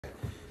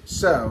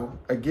So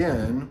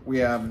again, we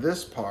have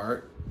this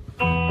part.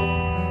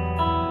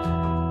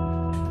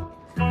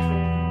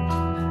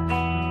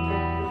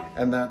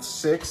 And that's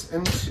 6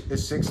 and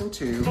 2,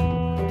 3,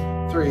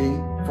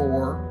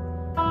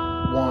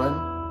 4,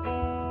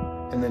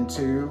 1, and then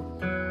 2,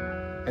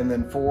 and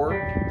then 4,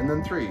 and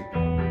then 3.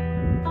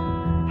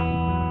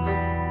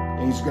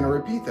 And he's going to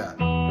repeat that.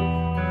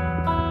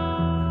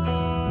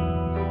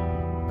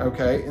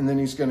 Okay, and then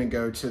he's going to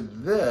go to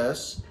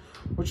this,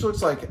 which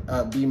looks like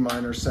a B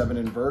minor 7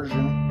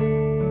 inversion.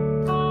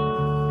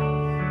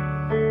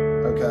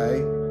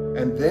 Okay,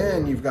 and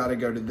then you've got to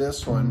go to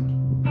this one.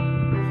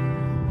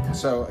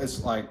 So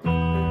it's like,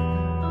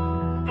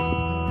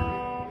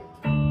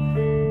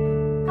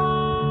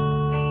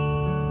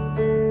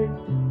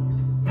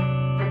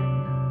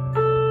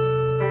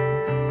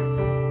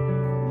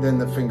 then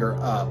the finger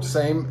up.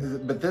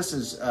 Same, but this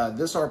is,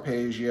 this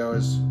arpeggio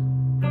is,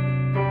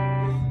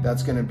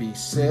 that's gonna be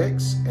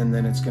 6, and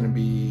then it's gonna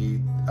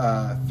be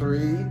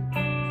 3,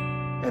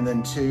 and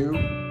then 2,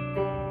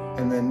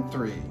 and then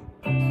 3.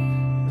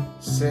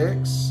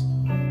 6,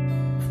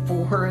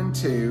 4 and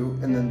 2,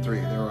 and then 3.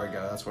 There we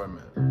go, that's what I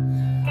meant.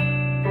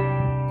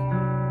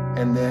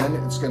 And then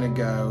it's gonna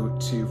go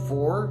to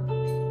 4,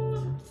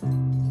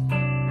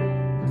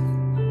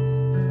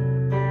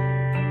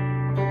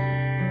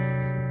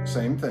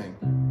 same thing.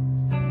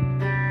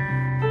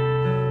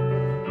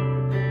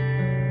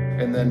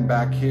 And then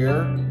back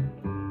here.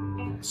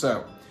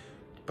 So,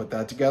 put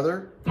that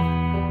together.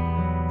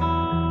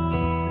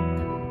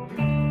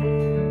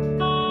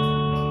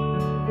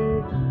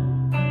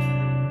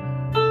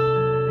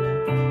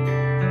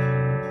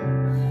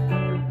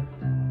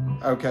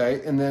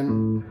 Okay, and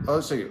then, oh,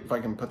 let's see if I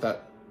can put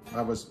that,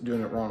 I was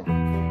doing it wrong.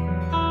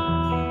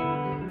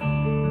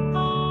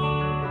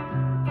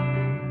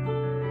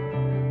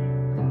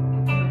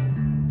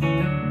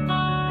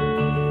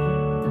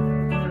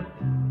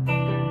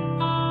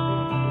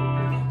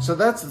 So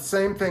that's the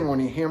same thing when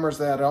he hammers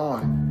that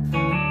on.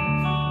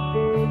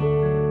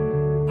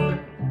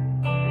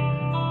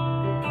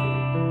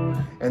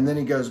 And then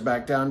he goes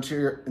back down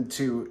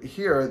to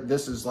here.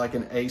 This is like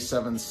an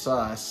A7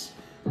 sus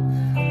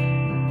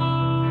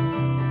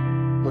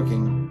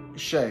looking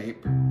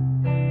shape.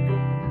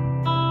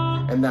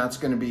 And that's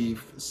going to be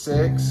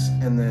 6,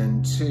 and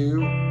then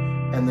 2,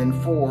 and then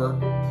 4,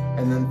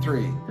 and then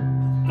 3.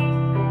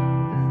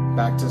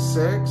 Back to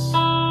 6,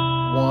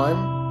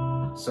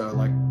 1, so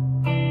like,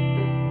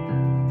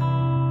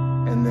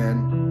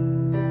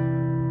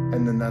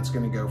 and then that's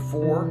going to go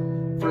 4,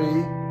 3,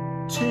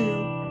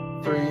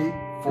 2, 3,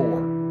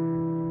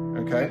 4.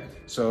 Okay,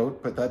 so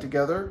put that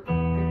together.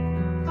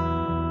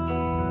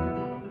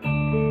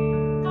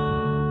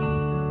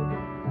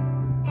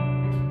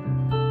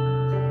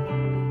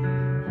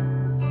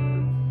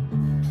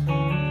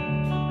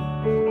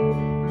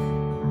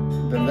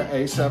 Then the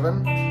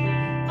A7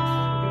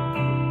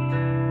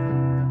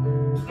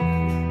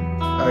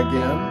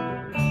 again.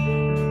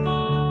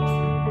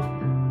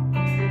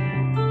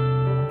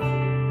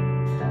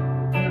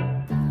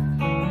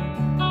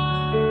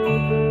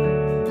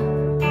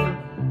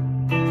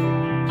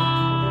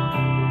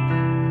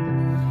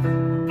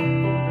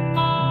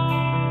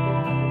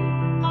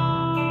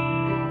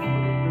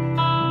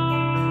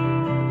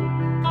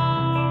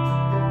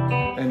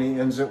 And he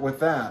ends it with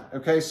that.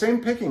 Okay,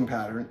 same picking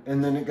pattern,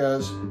 and then it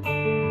goes.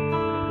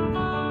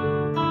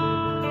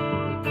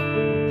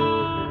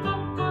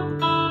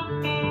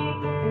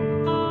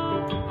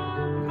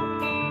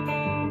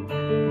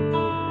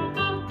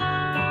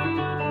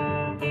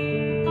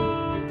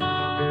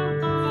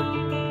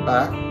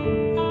 Back.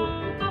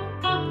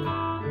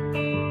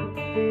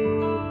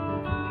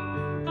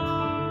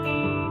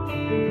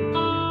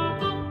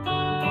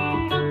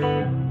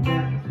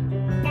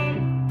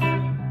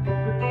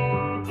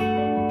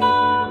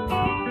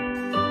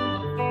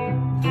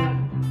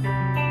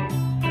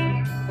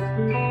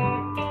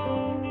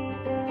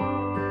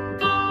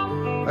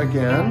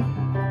 Again.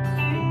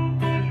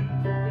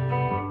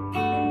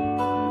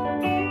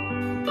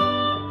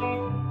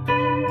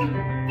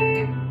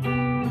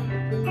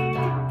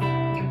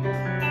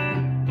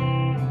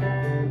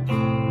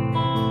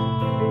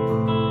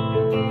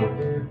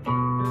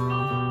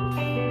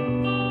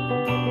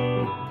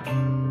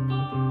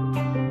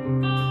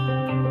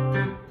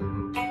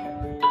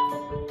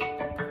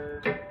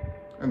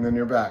 And then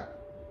you're back.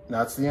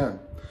 That's the end.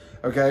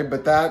 Okay,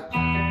 but that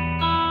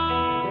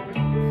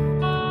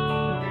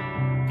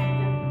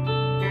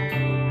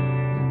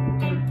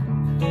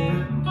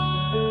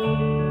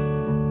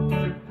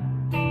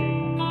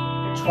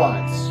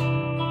twice.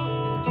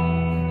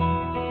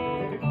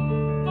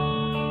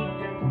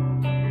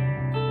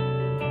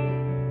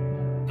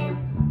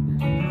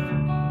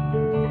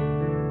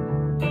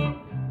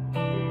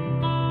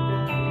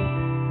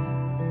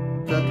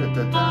 Da, da,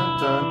 da, da,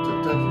 da, da,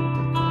 da, da.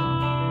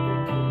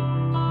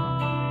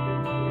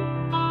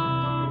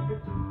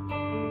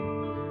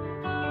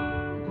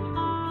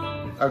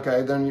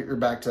 Okay, then you're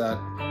back to that.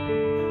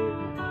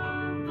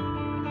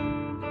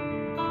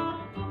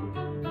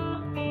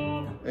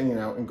 And, you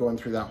know, and going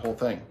through that whole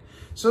thing.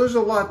 So there's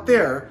a lot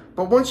there,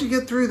 but once you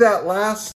get through that last